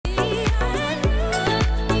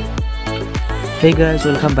Hey guys,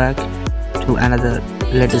 welcome back to another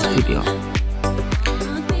latest video.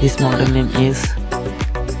 This model name is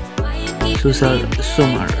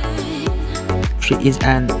Sumar. She is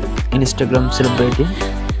an Instagram celebrity,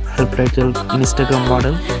 self-titled Instagram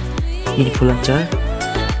model, influencer,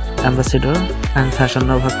 ambassador, and fashion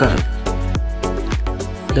provocateur.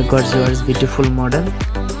 The gorgeous, beautiful model,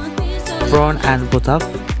 born and both of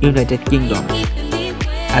United Kingdom,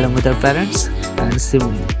 along with her parents and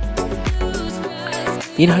siblings.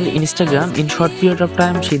 In her Instagram, in short period of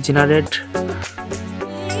time, she generated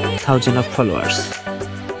thousands of followers.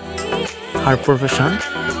 Her profession: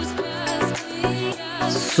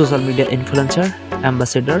 social media influencer,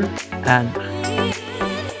 ambassador, and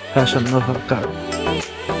fashion provocateur.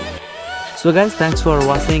 So guys, thanks for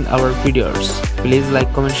watching our videos. Please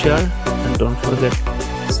like, comment, share, and don't forget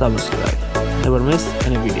subscribe. Never miss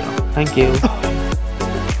any video. Thank you.